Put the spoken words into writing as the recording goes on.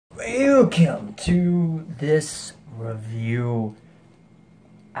Welcome to this review.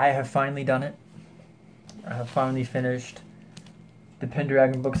 I have finally done it. I have finally finished the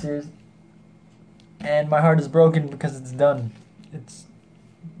Pendragon book series. And my heart is broken because it's done. It's...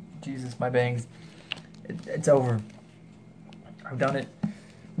 Jesus, my bangs. It's over. I've done it.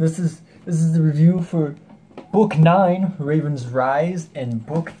 This is the review for Book 9, Raven's Rise, and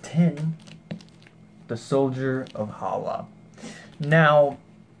Book 10, The Soldier of Halla. Now,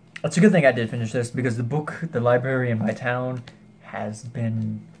 it's a good thing I did finish this because the library in my town has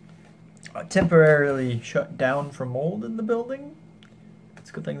been temporarily shut down for mold in the building.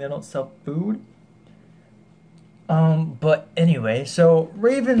 It's a good thing they don't sell food. But anyway, so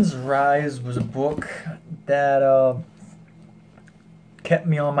Raven's Rise was a book that kept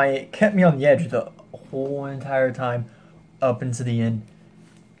me on the edge the whole entire time up into the end,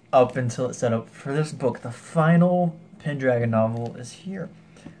 up until it set up for this book. The final Pendragon novel is here.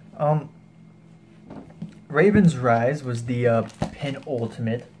 Raven's Rise was the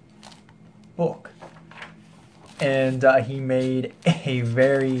penultimate book, and he made a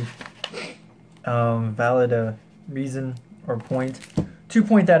very valid reason or point to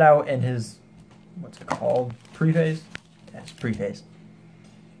point that out in his, what's it called, preface? Yes, preface.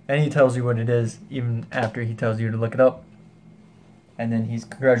 And he tells you what it is even after he tells you to look it up. And then he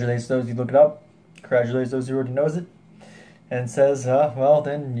congratulates those who look it up, congratulates those who already knows it, and says, well,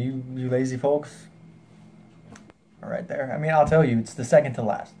 then you lazy folks are right there. I mean, I'll tell you, it's the second to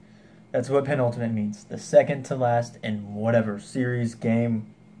last. That's what penultimate means. The second to last in whatever series, game,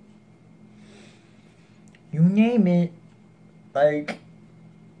 you name it. Like,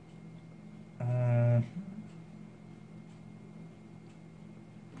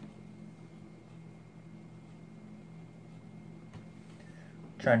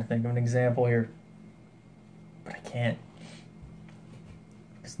 trying to think of an example here, but I can't,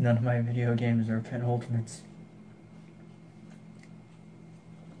 because none of my video games are penultimates,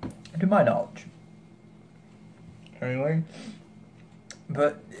 to my knowledge. Anyway,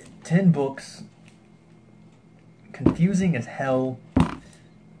 but 10 books, confusing as hell.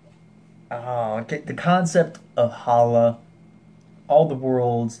 The concept of Halla, all the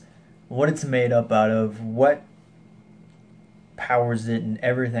worlds, what it's made up out of, what powers it, and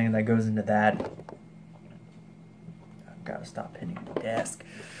everything that goes into that. I've got to stop hitting the desk.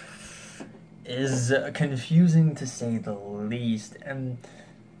 Is confusing to say the least. And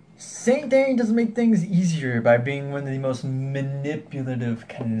Saint Dane doesn't make things easier by being one of the most manipulative,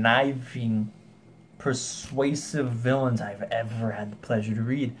 conniving, persuasive villains I've ever had the pleasure to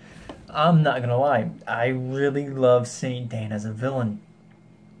read. I'm not gonna lie, I really love Saint Dane as a villain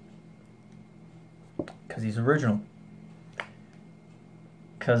because he's original.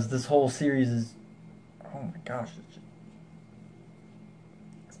 Because this whole series is, oh my gosh,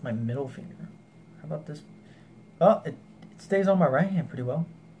 it's my middle finger. How about this? Oh, it stays on my right hand pretty well.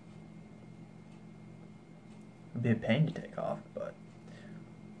 It'd be a pain to take off, but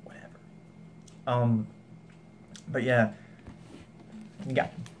whatever. But yeah, you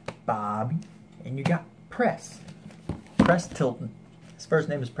got Bobby, and you got Press Tilton. His first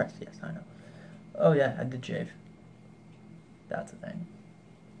name is Press, yes, I know. Oh yeah, I did shave. That's a thing.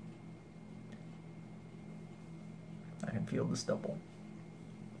 I can feel the stubble.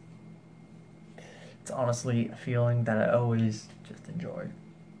 It's honestly a feeling that I always just enjoy.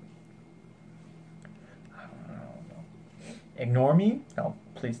 I don't know. Ignore me? No,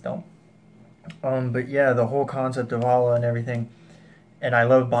 please don't. But yeah, the whole concept of Halla and everything. And I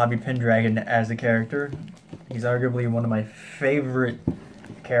love Bobby Pendragon as a character. He's arguably one of my favorite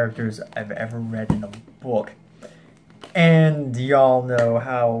characters I've ever read in a book. And y'all know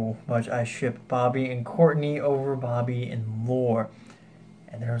how much I ship Bobby and Courtney over Bobby and Lore.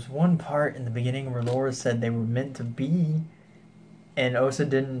 And there was one part in the beginning where Lore said they were meant to be, and Osa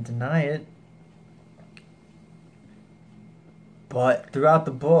didn't deny it. But throughout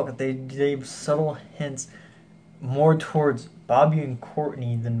the book, they gave subtle hints more towards Bobby and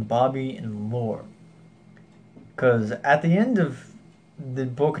Courtney than Bobby and Lore. Because at the end of the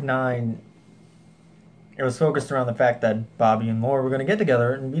book 9, it was focused around the fact that Bobby and Lore were going to get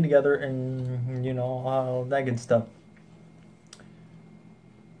together and be together and, you know, all that good stuff.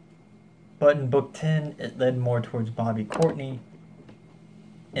 But in book 10, it led more towards Bobby Courtney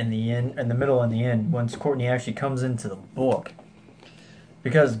in the end, in the middle and the end, once Courtney actually comes into the book.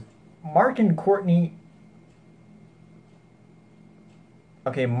 Because Mark and Courtney...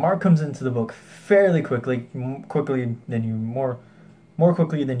 Okay, Mark comes into the book fairly quickly, more quickly than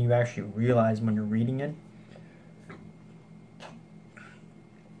you actually realize when you're reading it.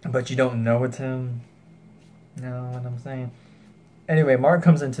 But you don't know it's him. You know what I'm saying? Anyway, Mark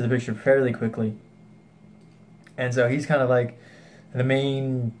comes into the picture fairly quickly. And so he's kind of like the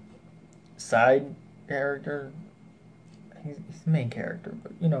main side character. He's the main character,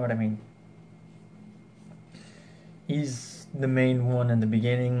 but you know what I mean. He's the main one in the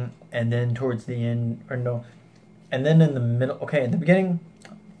beginning, and then towards the end, or no, and then in the middle. Okay, in the beginning,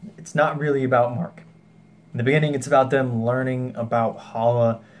 it's not really about Mark. In the beginning, it's about them learning about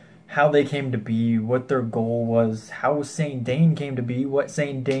Halla, how they came to be, what their goal was, how Saint Dane came to be, what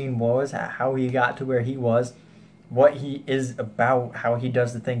Saint Dane was, how he got to where he was, what he is about, how he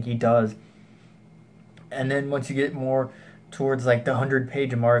does the thing he does. And then once you get more towards like the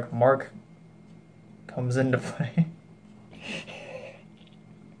 100-page mark, Mark comes into play.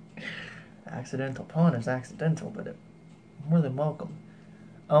 Accidental pun is accidental, but more than welcome.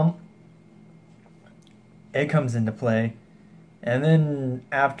 It comes into play, and then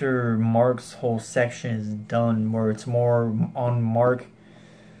after Mark's whole section is done, where it's more on Mark,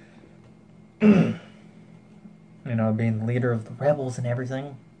 you know, being the leader of the rebels and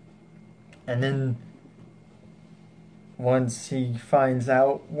everything, and then once he finds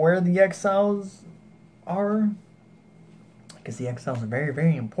out where the exiles are, because the exiles are very,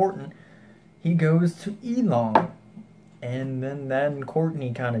 very important, he goes to Elon, and then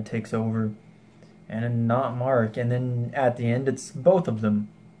Courtney kind of takes over, and then not Mark, and then at the end it's both of them.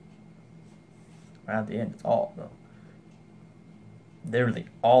 At the end it's all of them. Literally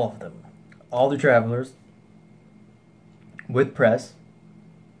all of them. All the travelers with press.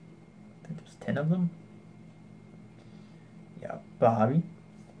 I think there's 10 of them. Yeah, Bobby,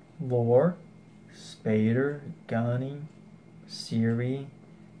 Lore, Spader, Gunny, Siri,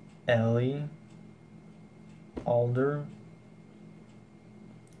 Ellie, Alder,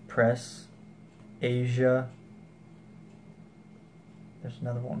 Press, Asia. There's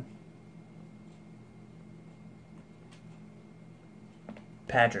another one.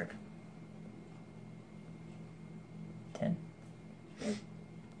 Patrick. 10.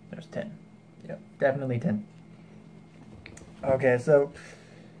 There's 10. Yep, definitely 10. Okay, so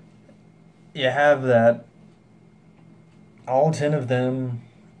you have that. All 10 of them,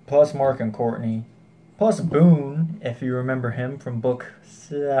 plus Mark and Courtney, plus Boone, if you remember him from book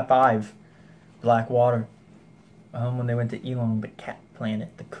 5, Blackwater, when they went to Elon, the cat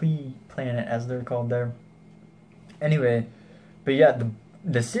planet, the Klee planet as they're called there. Anyway, but yeah,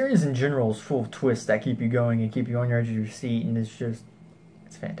 the series in general is full of twists that keep you going and keep you on your edge of your seat, and it's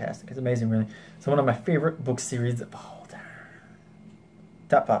fantastic. It's amazing, really. It's one of my favorite book series of all time.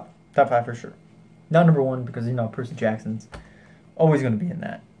 Top 5 for sure. Not number 1 because, you know, Percy Jackson's always going to be in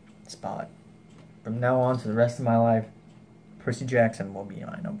that spot. From now on to the rest of my life, Percy Jackson will be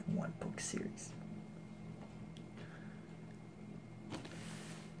my number 1 book series.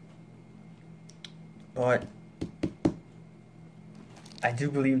 But I do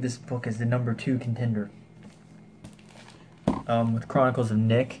believe this book is the number 2 contender. With Chronicles of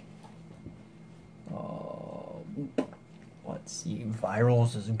Nick. Let's see,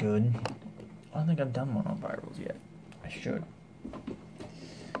 Virals is good. I don't think I've done one on Virals yet. I should.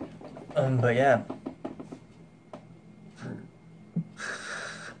 But yeah.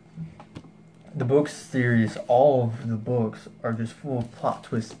 The book series, all of the books are just full of plot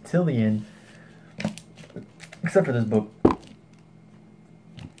twists till the end. Except for this book.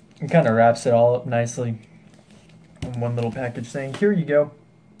 It kind of wraps it all up nicely in one little package saying, here you go,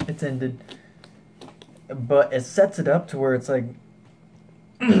 it's ended. But it sets it up to where it's like,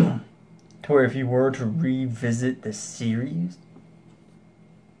 to where if you were to revisit the series,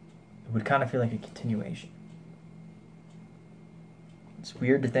 it would kind of feel like a continuation. It's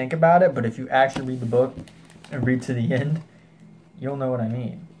weird to think about it, but if you actually read the book and read to the end, you'll know what I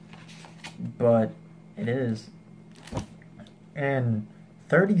mean. But it is. And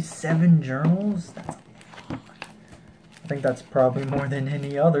 37 journals? That's a lot. I think that's probably more than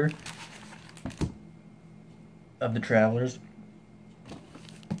any other of the travelers.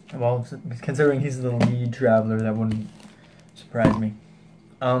 Well, considering he's the lead traveler, that wouldn't surprise me.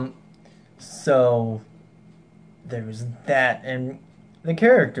 So there was that, and the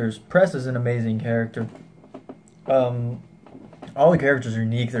characters. Press is an amazing character. All the characters are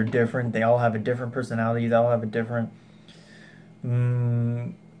unique. They're different. They all have a different personality. They all have a different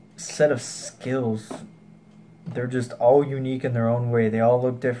set of skills. They're just all unique in their own way. They all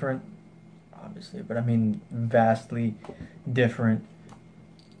look different, obviously, but I mean vastly different.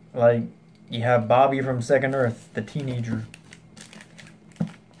 Like, you have Bobby from Second Earth, the teenager.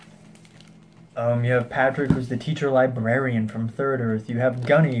 You have Patrick, who's the teacher librarian from Third Earth. You have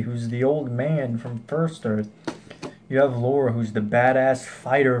Gunny, who's the old man from First Earth. You have Laura, who's the badass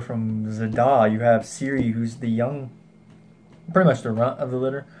fighter from Zada. You have Siri, who's the young pretty much the runt of the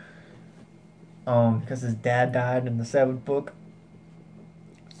litter. Because his dad died in the 7th book.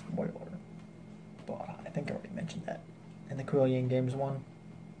 Spoiler. But I think I already mentioned that in the Quillian Games one.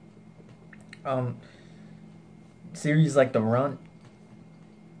 Series like the runt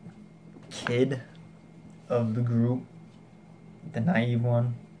kid of the group, the naive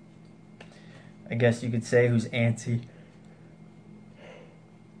one, I guess you could say, who's antsy,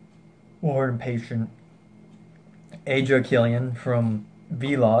 more impatient. Aja Killian from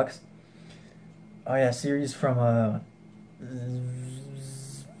Vlogs. Oh yeah, series from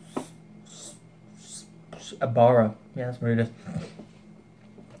Abara. Yeah, that's what it is.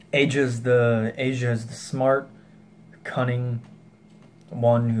 Aja's the smart, cunning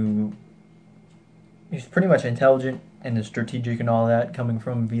one who is pretty much intelligent and is strategic and all that, coming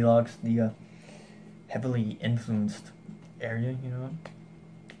from Vlogs, the heavily influenced area, you know.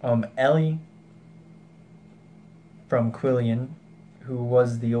 Ellie from Quillian, who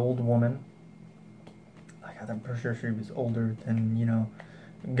was the old woman. I'm pretty sure she was older than, you know,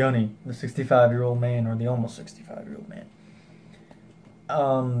 Gunny, the 65-year-old man, or the almost 65-year-old man.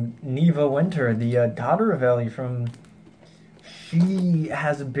 Neva Winter, the daughter of Ellie from... She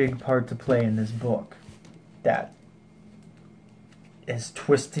has a big part to play in this book that is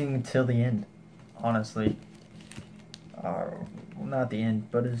twisting till the end, honestly. Well, not the end,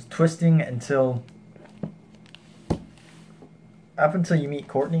 but is twisting until... up until you meet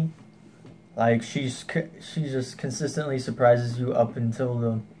Courtney. Like, she just consistently surprises you up until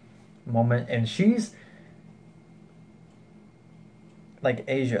the moment, and she's like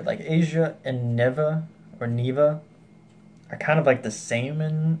Asia and Neva are kind of like the same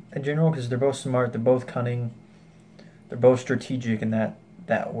in general, because they're both smart, they're both cunning, they're both strategic in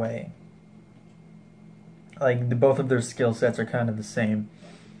that way. Like, both of their skill sets are kind of the same.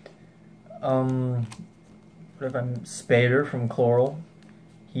 What if I'm Spader from Chloral?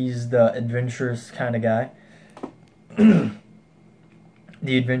 He's the adventurous kind of guy. The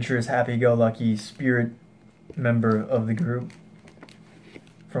adventurous, happy-go-lucky spirit member of the group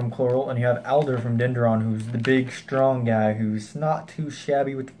from Chloral. And you have Alder from Dendron, who's the big, strong guy who's not too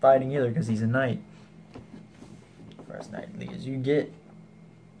shabby with the fighting either, because he's a knight. For as knightly as you get.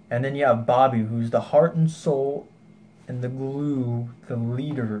 And then you have Bobby, who's the heart and soul and the glue, the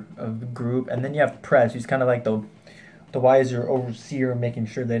leader of the group. And then you have Press, who's kind of like the wiser overseer, making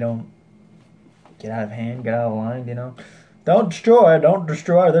sure they don't get out of hand, get out of line, you know. Don't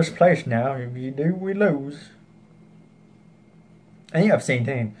destroy this place now. If you do, we lose. And you have Saint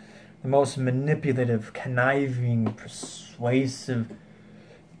Dane, the most manipulative, conniving, persuasive,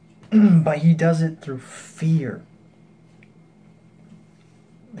 but he does it through fear.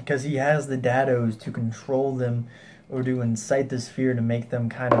 Because he has the dados to control them, or to incite this fear to make them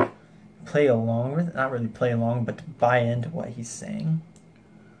kind of play along with it. Not really play along, but to buy into what he's saying.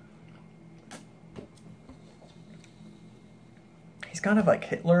 He's kind of like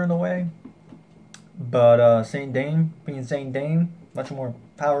Hitler in a way. But Saint Dane, being Saint Dane, much more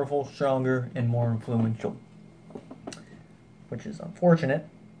powerful, stronger, and more influential. Which is unfortunate.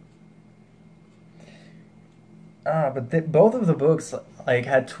 But both of the books like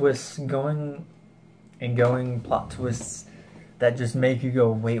had twists going, plot twists that just make you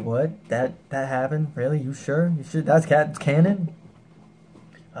go, wait, what? That happened? Really? You sure? You sure that's canon?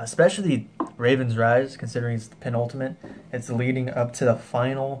 Especially Raven's Rise, considering it's the penultimate. It's leading up to the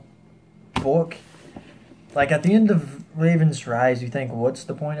final book. Like, at the end of Raven's Rise, you think, what's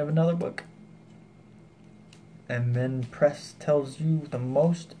the point of another book? And then Press tells you the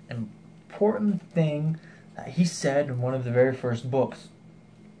most important thing that he said in one of the very first books.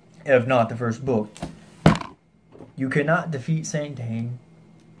 If not the first book. You cannot defeat Saint Dane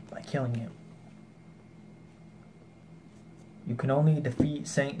by killing him. You can only defeat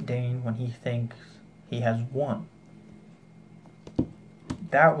Saint Dane when he thinks he has won.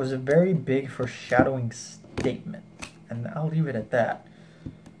 That was a very big foreshadowing statement, and I'll leave it at that.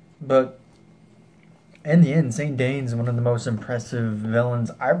 But in the end, Saint Dane's one of the most impressive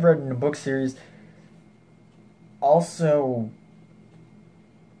villains I've read in the book series. Also,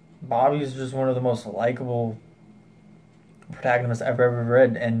 Bobby's just one of the most likable protagonists I've ever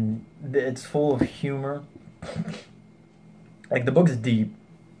read, and it's full of humor. Like, the book's deep.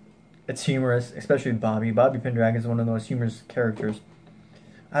 It's humorous, especially with Bobby. Bobby Pendragon is one of the most humorous characters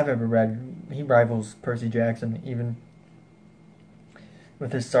I've ever read. He rivals Percy Jackson, even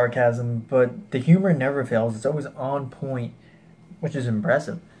with his sarcasm, but the humor never fails. It's always on point, which is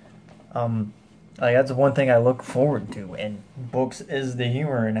impressive. Like, that's one thing I look forward to in books, is the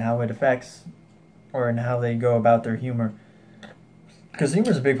humor and how it affects, or in how they go about their humor. Because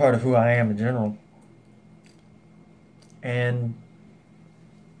humor is a big part of who I am in general. And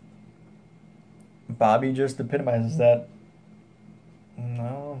Bobby just epitomizes that.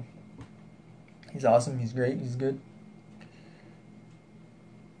 No, he's awesome. He's great. He's good.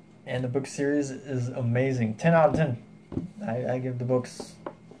 And the book series is amazing. 10 out of 10. I give the books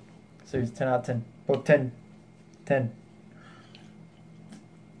series 10 out of 10. Book 10. 10.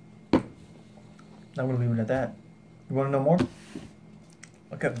 I'm going to leave it at that. You want to know more?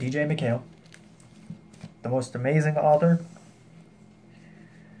 Look up DJ McHale. The most amazing author.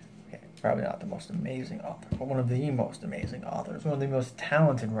 Okay, probably not the most amazing author, but one of the most amazing authors. One of the most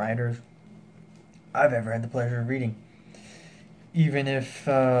talented writers I've ever had the pleasure of reading. Even if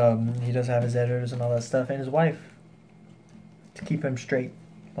he does have his editors and all that stuff, and his wife to keep him straight.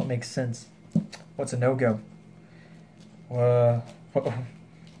 What makes sense? What's a no-go?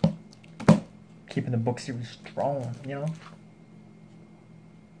 Keeping the book series strong, you know?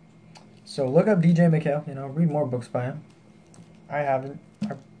 So look up DJ McHale, you know, read more books by him. I haven't.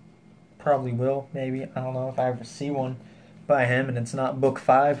 I probably will, maybe. I don't know if I ever see one by him, and it's not book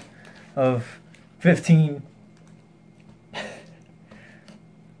 5 of 15.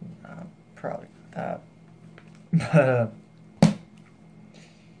 Probably not that. But,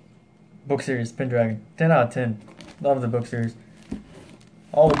 book series, Pendragon. 10 out of 10. Love the book series.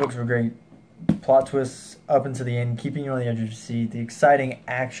 All the books were great. Plot twists up into the end, keeping you on the edge of your seat. The exciting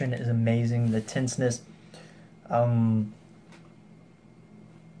action is amazing. The tenseness. The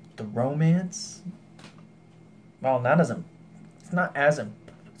romance. Well, it's not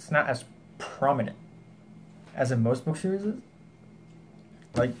as prominent as in most book series.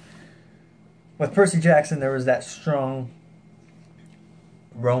 Like with Percy Jackson, there was that strong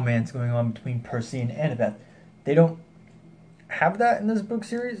romance going on between Percy and Annabeth. They don't have that in this book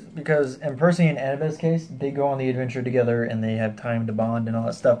series because in Percy and Annabeth's case, they go on the adventure together and they have time to bond and all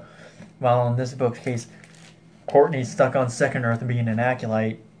that stuff. While in this book's case, Courtney's stuck on Second Earth and being an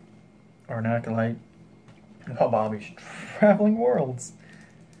acolyte, while Bobby's traveling worlds.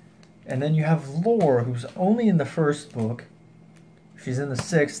 And then you have Lore, who's only in the first book. She's in the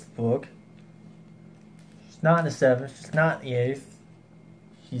 6th book. She's not in the 7th. She's not in the 8th.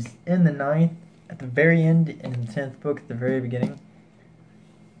 She's in the 9th at the very end, and in the 10th book at the very beginning.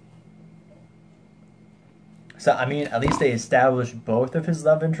 So, I mean, at least they established both of his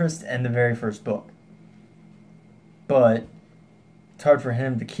love interests in the very first book. But it's hard for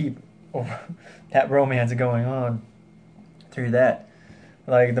him to keep that romance going on through that.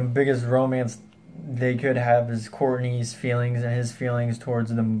 Like, the biggest romance they could have is Courtney's feelings and his feelings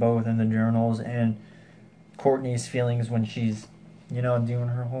towards them both in the journals, and Courtney's feelings when she's, you know, doing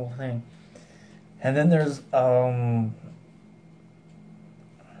her whole thing. And then there's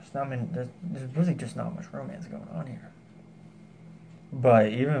really just not much romance going on here. But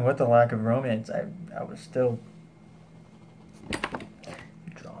even with the lack of romance, I was still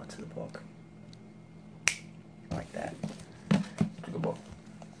drawn to the book. Like that. It's a good book.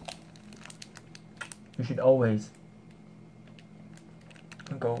 You should always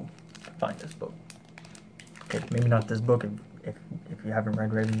go find this book. Okay, maybe not this book if you haven't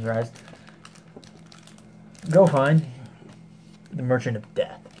read Raven's Rise. Go find The Merchant of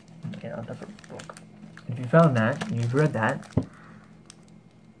Death. You know, the first book. If you found that, and you've read that,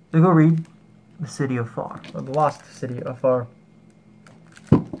 then go read The City of Far, or The Lost City of Far.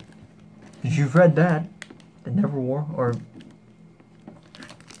 If you've read that, The Neverwar, or...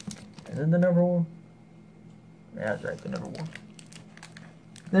 Is it The Neverwar? Yeah, that's right, The Neverwar.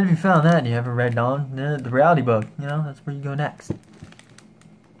 Then if you found that and you haven't read on, then the Reality Bug, you know, that's where you go next.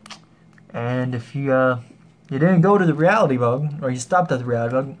 And if you didn't go to the Reality Bug, or you stopped at the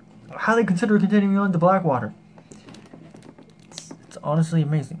Reality Bug, I highly consider continuing on to Blackwater. It's honestly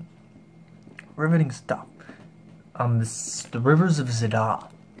amazing. Riveting stuff. The Rivers of Zidar.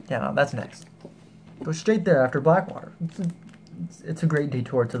 Yeah, no, that's next. Go straight there after Blackwater. It's a great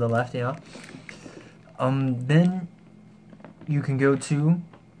detour to the left, you know. Then you can go to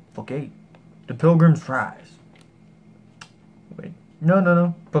Book 8, The Pilgrim's Rise. Wait,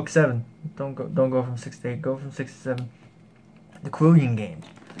 no, Book 7. Don't go from 6 to 8. Go from 6 to 7. The Quillian Games,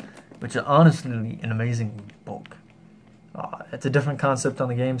 which is honestly an amazing book. It's a different concept on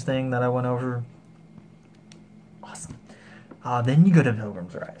the games thing that I went over. Awesome. Then you go to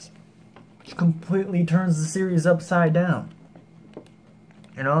Pilgrim's Rise, which completely turns the series upside down.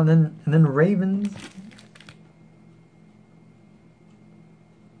 You know, and then Raven's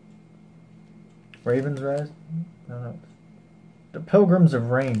Rise? No. The Pilgrims of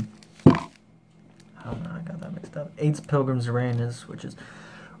Rain. I don't know, I got that mixed up. 8's Pilgrims of Rain which is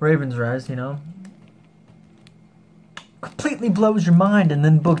Raven's Rise, you know. Completely blows your mind, and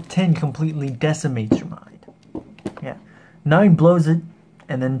then book 10 completely decimates your mind. Yeah. 9 blows it,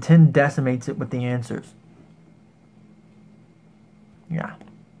 and then 10 decimates it with the answers. Yeah.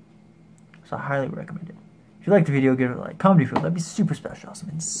 So I highly recommend it. If you like the video, give it a like. Comment if you feel. That'd be super special. Awesome.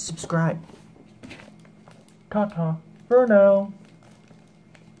 And subscribe. Ta-ta for now.